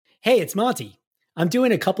Hey, it's Monty. I'm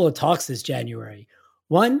doing a couple of talks this January.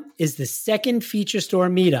 One is the second Feature Store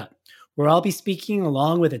meetup, where I'll be speaking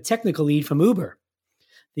along with a technical lead from Uber.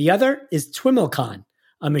 The other is TWIMLCon,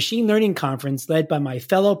 a machine learning conference led by my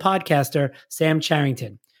fellow podcaster, Sam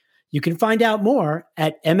Charrington. You can find out more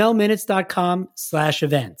at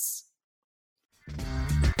mlminutes.com/events.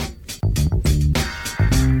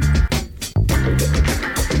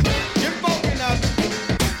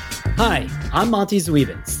 Hi, I'm Monty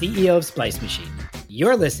Zweven, CEO of Splice Machine.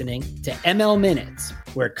 You're listening to ML Minutes,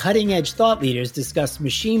 where cutting-edge thought leaders discuss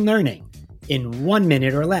machine learning in 1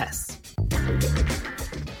 minute or less.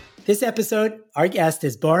 This episode, our guest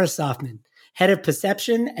is Boris Sofman, head of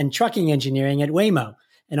perception and trucking engineering at Waymo,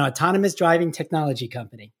 an autonomous driving technology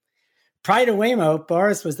company. Prior to Waymo,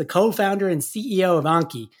 Boris was the co-founder and CEO of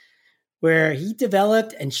Anki, where he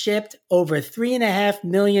developed and shipped over 3.5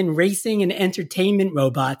 million racing and entertainment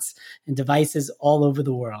robots and devices all over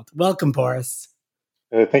the world. Welcome, Boris.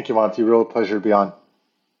 Thank you, Monty. Real pleasure to be on.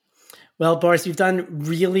 Well, Boris, you've done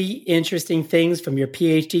really interesting things from your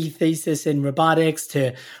PhD thesis in robotics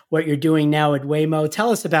to what you're doing now at Waymo.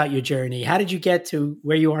 Tell us about your journey. How did you get to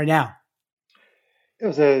where you are now? It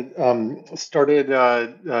was started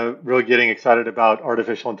really getting excited about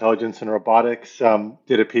artificial intelligence and robotics.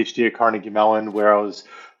 Did a PhD at Carnegie Mellon where I was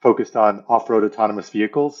focused on off-road autonomous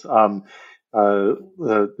vehicles. There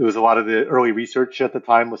was a lot of the early research at the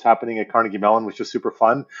time was happening at Carnegie Mellon, which was super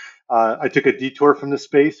fun. I took a detour from the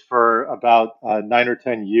space for about 9 or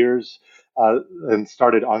 10 years and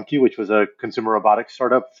started Anki, which was a consumer robotics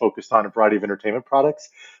startup focused on a variety of entertainment products,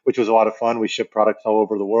 which was a lot of fun. We ship products all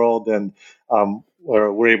over the world, and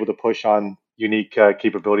we're able to push on unique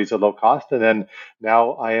capabilities at low cost. And then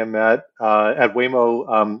now I am at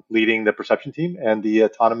Waymo leading the perception team and the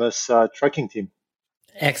autonomous trucking team.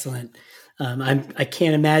 Excellent. I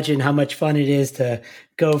can't imagine how much fun it is to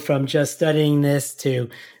go from just studying this to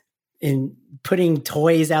in putting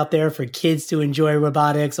toys out there for kids to enjoy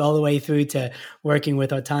robotics all the way through to working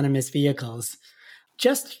with autonomous vehicles.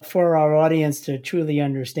 Just for our audience to truly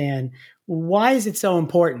understand, why is it so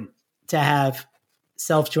important to have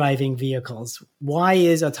self-driving vehicles? Why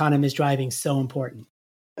is autonomous driving so important?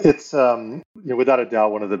 It's without a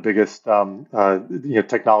doubt one of the biggest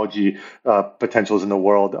technology potentials in the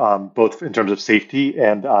world, both in terms of safety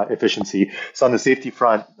and efficiency. So on the safety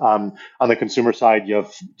front, on the consumer side, you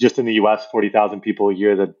have just in the U.S. 40,000 people a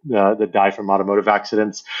year that die from automotive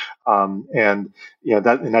accidents, and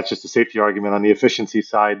that's just a safety argument. On the efficiency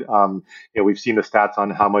side, we've seen the stats on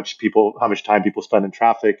how much time people spend in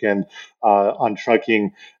traffic, and on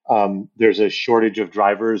trucking. There's a shortage of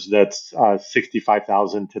drivers that's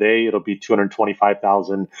 65,000 today. It'll be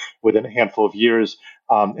 225,000 within a handful of years.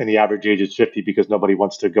 And the average age is 50 because nobody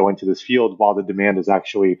wants to go into this field while the demand is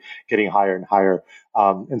actually getting higher and higher.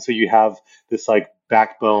 And so you have this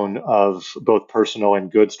backbone of both personal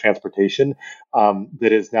and goods transportation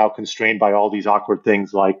that is now constrained by all these awkward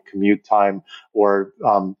things like commute time or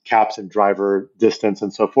caps and driver distance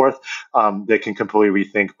and so forth that can completely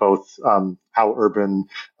rethink both how urban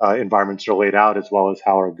environments are laid out as well as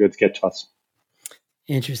how our goods get to us.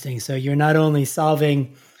 Interesting. So you're not only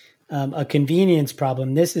solving a convenience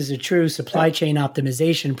problem, this is a true supply chain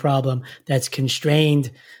optimization problem that's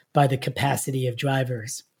constrained by the capacity of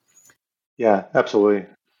drivers. Yeah, absolutely.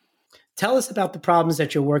 Tell us about the problems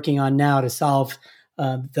that you're working on now to solve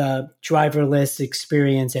the driverless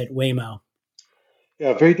experience at Waymo.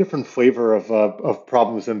 Yeah, very different flavor of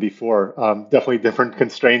problems than before. Definitely different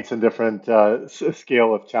constraints and different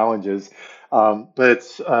scale of challenges. But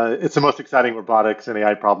it's the most exciting robotics and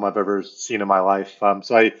AI problem I've ever seen in my life.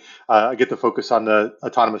 So I get to focus on the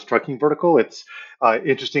autonomous trucking vertical. It's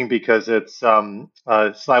interesting because it's a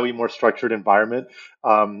slightly more structured environment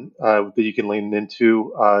that you can lean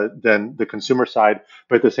into than the consumer side.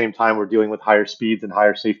 But at the same time, we're dealing with higher speeds and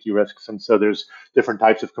higher safety risks. And so there's different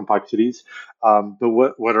types of complexities. But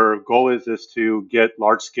what our goal is to get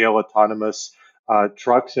large scale autonomous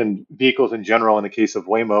trucks and vehicles in general, in the case of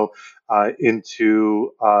Waymo,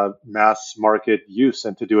 into mass market use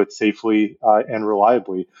and to do it safely and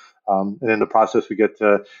reliably. And in the process, we get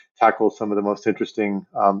to tackle some of the most interesting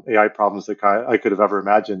AI problems that I could have ever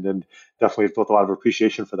imagined, and definitely have built a lot of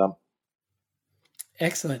appreciation for them.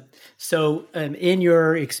 Excellent. So in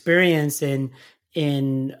your experience in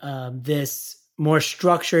this more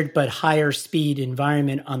structured but higher speed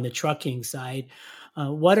environment on the trucking side,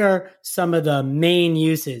 what are some of the main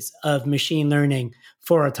uses of machine learning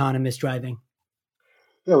for autonomous driving?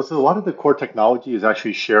 Yeah, so a lot of the core technology is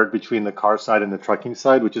actually shared between the car side and the trucking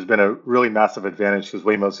side, which has been a really massive advantage because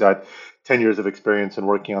Waymo's got 10 years of experience in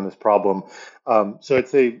working on this problem. So I'd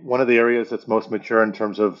say one of the areas that's most mature in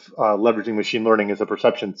terms of leveraging machine learning is a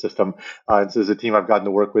perception system. And so as a team I've gotten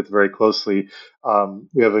to work with very closely,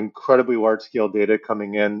 we have incredibly large scale data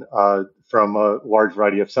coming in from a large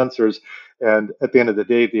variety of sensors. And at the end of the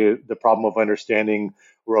day, the problem of understanding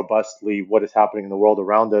robustly what is happening in the world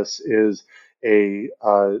around us is a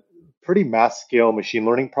pretty mass scale machine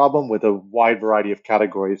learning problem with a wide variety of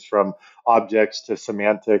categories from objects to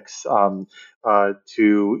semantics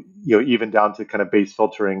to even down to kind of base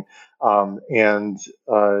filtering and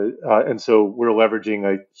so we're leveraging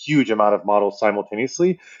a huge amount of models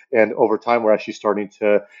simultaneously, and over time we're actually starting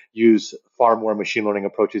to use far more machine learning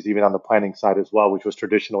approaches even on the planning side as well, which was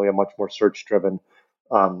traditionally a much more search driven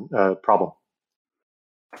problem.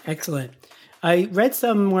 Excellent. I read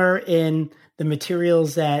somewhere in the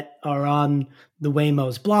materials that are on the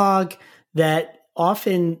Waymo's blog that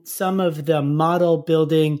often some of the model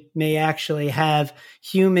building may actually have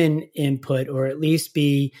human input or at least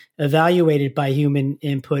be evaluated by human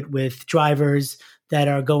input with drivers that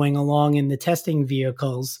are going along in the testing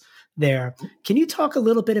vehicles there. Can you talk a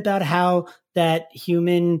little bit about how that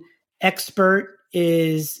human expert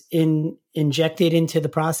is injected into the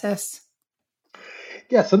process?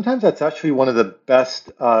 Yeah, sometimes that's actually one of the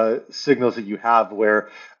best signals that you have where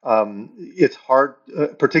it's hard,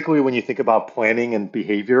 particularly when you think about planning and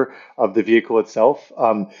behavior of the vehicle itself.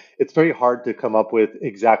 It's very hard to come up with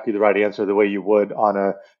exactly the right answer the way you would on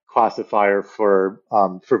a classifier for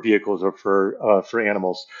vehicles or for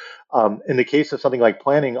animals. In the case of something like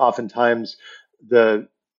planning, oftentimes the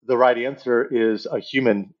the right answer is a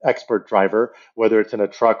human expert driver, whether it's in a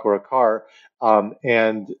truck or a car,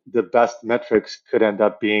 and the best metrics could end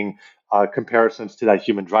up being comparisons to that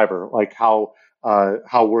human driver, like how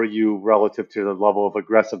were you relative to the level of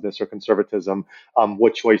aggressiveness or conservatism?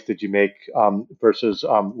 What choice did you make versus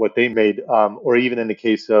what they made? Or even in the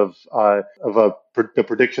case the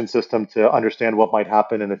prediction system to understand what might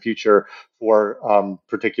happen in the future for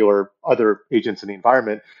particular other agents in the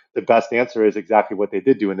environment, the best answer is exactly what they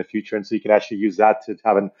did do in the future. And so you can actually use that to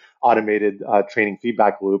have an automated training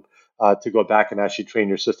feedback loop to go back and actually train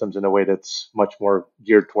your systems in a way that's much more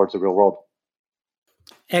geared towards the real world.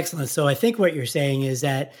 Excellent. So I think what you're saying is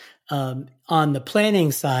that on the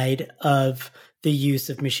planning side of the use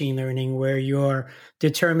of machine learning, where you're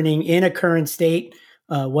determining in a current state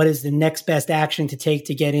what is the next best action to take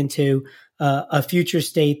to get into a future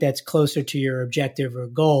state that's closer to your objective or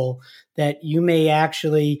goal, that you may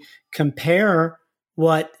actually compare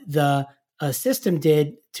what the system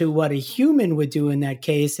did to what a human would do in that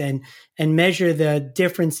case and measure the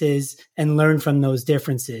differences and learn from those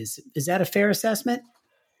differences. Is that a fair assessment?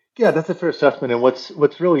 Yeah, that's a fair assessment. And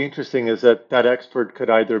what's really interesting is that that expert could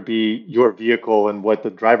either be your vehicle and what the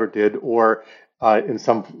driver did, or in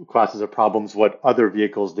some classes of problems, what other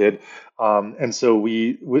vehicles did. And so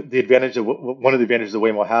the advantage of one of the advantages that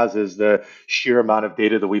Waymo has is the sheer amount of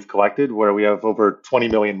data that we've collected, where we have over 20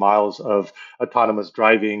 million miles of autonomous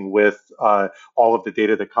driving with all of the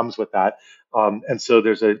data that comes with that. And so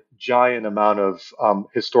there's a giant amount of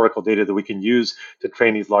historical data that we can use to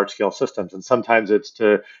train these large scale systems. And sometimes it's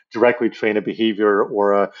to directly train a behavior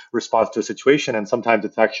or a response to a situation. And sometimes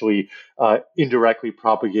it's actually indirectly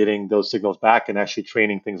propagating those signals back and actually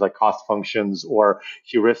training things like cost functions or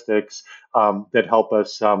heuristics that help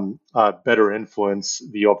us better influence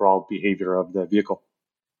the overall behavior of the vehicle.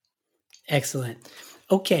 Excellent.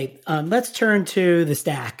 Okay, let's turn to the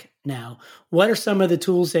stack now. What are some of the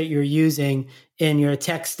tools that you're using in your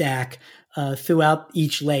tech stack throughout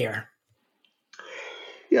each layer?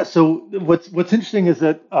 Yeah. So what's interesting is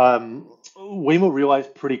that Waymo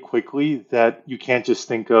realized pretty quickly that you can't just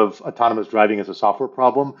think of autonomous driving as a software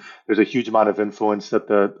problem. There's a huge amount of influence that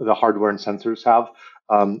the hardware and sensors have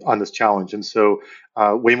on this challenge. And so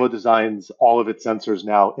Waymo designs all of its sensors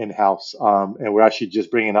now in-house, and we're actually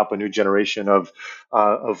just bringing up a new generation of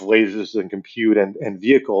lasers and compute and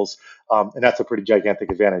vehicles, and that's a pretty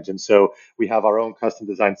gigantic advantage. And so we have our own custom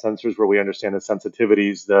designed sensors where we understand the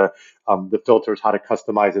sensitivities, the filters, how to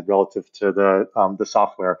customize it relative to the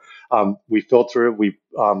software. We filter, we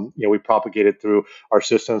propagate it through our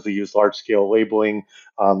systems. We use large scale labeling.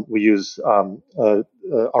 We use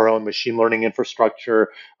our own machine learning infrastructure.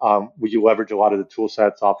 We leverage a lot of the tool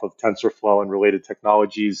sets off of TensorFlow and related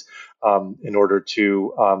technologies in order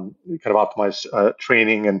to kind of optimize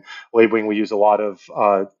training and labeling. We use a lot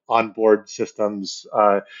of onboard systems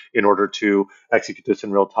in order to execute this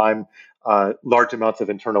in real time. Large amounts of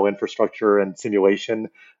internal infrastructure and simulation.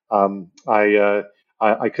 I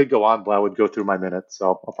I could go on, but I would go through my minutes,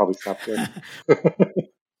 so I'll probably stop there.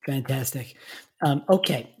 Fantastic.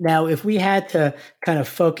 Okay. Now, if we had to kind of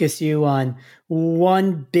focus you on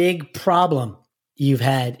one big problem you've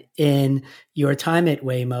had in your time at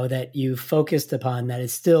Waymo that you focused upon that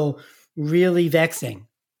is still really vexing,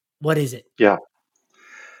 what is it? Yeah.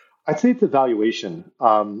 I'd say it's evaluation.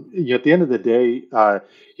 At the end of the day,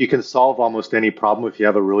 you can solve almost any problem if you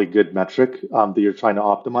have a really good metric that you're trying to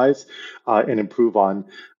optimize and improve on.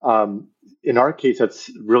 In our case,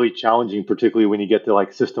 that's really challenging, particularly when you get to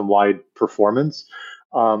like system-wide performance.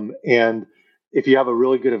 And if you have a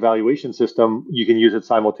really good evaluation system, you can use it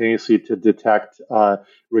simultaneously to detect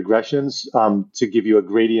regressions, to give you a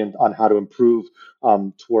gradient on how to improve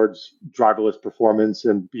towards driverless performance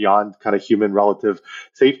and beyond kind of human relative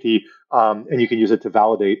safety. And you can use it to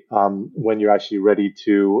validate when you're actually ready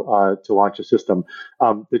to launch a system.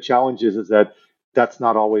 The challenge is that that's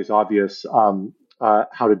not always obvious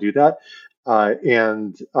how to do that.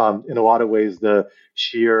 And in a lot of ways, the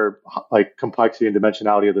sheer like complexity and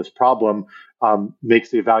dimensionality of this problem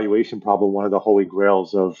makes the evaluation problem one of the holy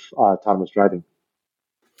grails of autonomous driving.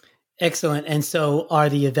 Excellent. And so are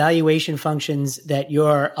the evaluation functions that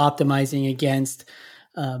you're optimizing against,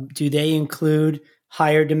 do they include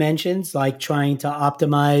higher dimensions, like trying to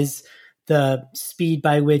optimize the speed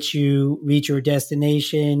by which you reach your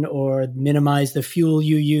destination or minimize the fuel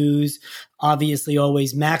you use, obviously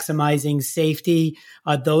always maximizing safety?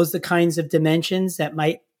 Are those the kinds of dimensions that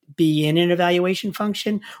might be in an evaluation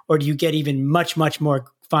function, or do you get even much, much more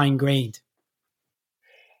fine-grained?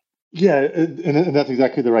 Yeah, and that's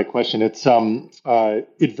exactly the right question. It's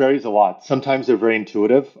it varies a lot. Sometimes they're very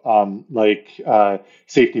intuitive, like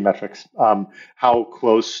safety metrics. How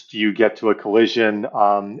close do you get to a collision,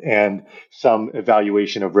 and some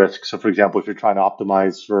evaluation of risk. So, for example, if you're trying to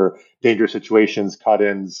optimize for dangerous situations,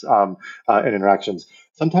 cut-ins, and interactions,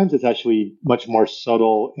 sometimes it's actually much more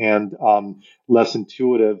subtle and less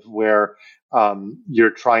intuitive, where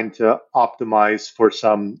you're trying to optimize for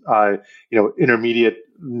some intermediate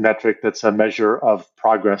metric that's a measure of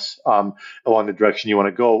progress along the direction you want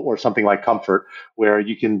to go, or something like comfort, where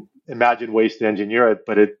you can imagine ways to engineer it,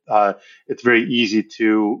 but it's very easy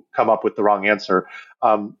to come up with the wrong answer.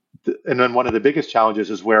 And then one of the biggest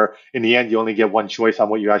challenges is where in the end you only get one choice on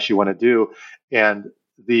what you actually want to do, and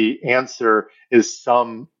the answer is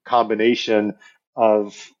some combination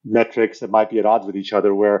of metrics that might be at odds with each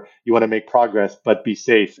other, where you want to make progress but be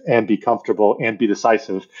safe and be comfortable and be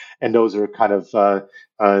decisive, and those are kind of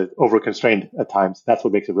over constrained at times. That's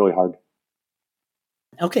what makes it really hard.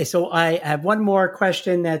 Okay, so I have one more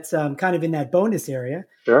question that's kind of in that bonus area.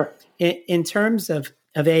 Sure. In terms of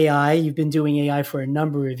AI, you've been doing AI for a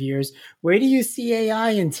number of years. Where do you see AI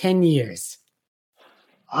in 10 years?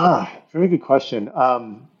 Very good question.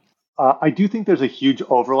 I do think there's a huge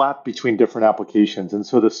overlap between different applications. And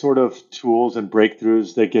so the sort of tools and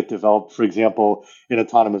breakthroughs that get developed, for example, in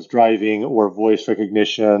autonomous driving or voice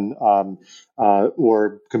recognition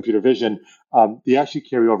or computer vision, they actually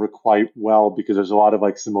carry over quite well because there's a lot of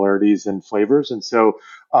like similarities and flavors. And so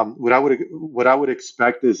what I would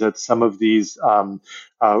expect is that some of these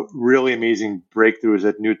really amazing breakthroughs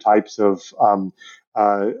at new types of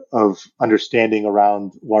understanding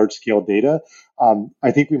around large scale data,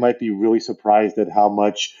 I think we might be really surprised at how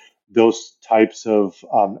much those types of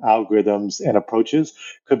algorithms and approaches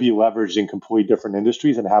could be leveraged in completely different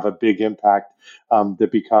industries and have a big impact that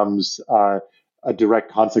becomes a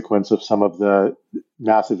direct consequence of some of the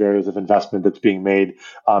massive areas of investment that's being made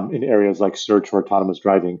in areas like search or autonomous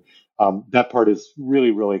driving. That part is really,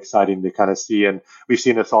 really exciting to kind of see. And we've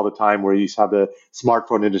seen this all the time, where you have the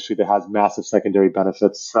smartphone industry that has massive secondary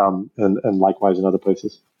benefits and likewise in other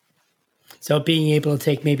places. So being able to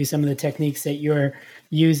take maybe some of the techniques that you're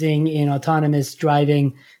using in autonomous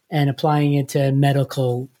driving and applying it to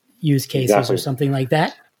medical use cases. Exactly. Or something like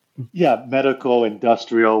that? Yeah, medical,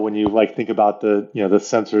 industrial. When you like think about the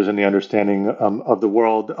sensors and the understanding of the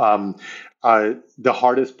world, the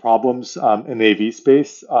hardest problems in the AV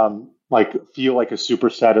space feel like a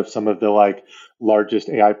superset of some of the like largest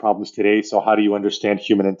AI problems today. So how do you understand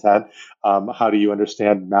human intent? How do you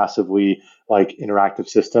understand massively like interactive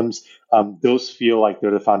systems? Those feel like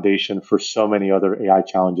they're the foundation for so many other AI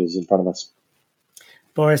challenges in front of us.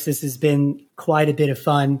 Boris, this has been quite a bit of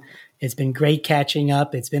fun. It's been great catching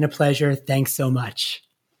up. It's been a pleasure. Thanks so much.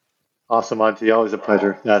 Awesome, Monty. Always a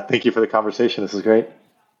pleasure. Thank you for the conversation. This is great.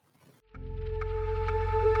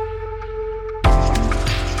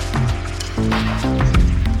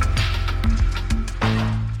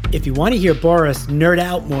 If you want to hear Boris nerd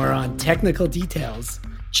out more on technical details,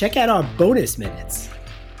 check out our bonus minutes.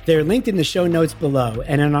 They're linked in the show notes below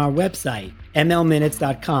and on our website,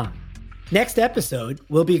 mlminutes.com. Next episode,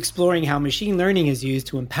 we'll be exploring how machine learning is used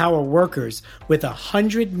to empower workers with a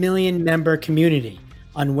 100 million member community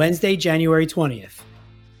on Wednesday, January 20th.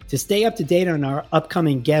 To stay up to date on our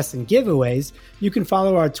upcoming guests and giveaways, you can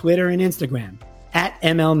follow our Twitter and Instagram at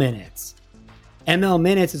ML Minutes. ML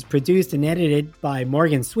Minutes is produced and edited by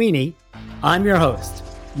Morgan Sweeney. I'm your host,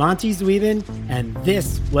 Monty Zweven, and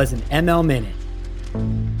this was an ML Minute.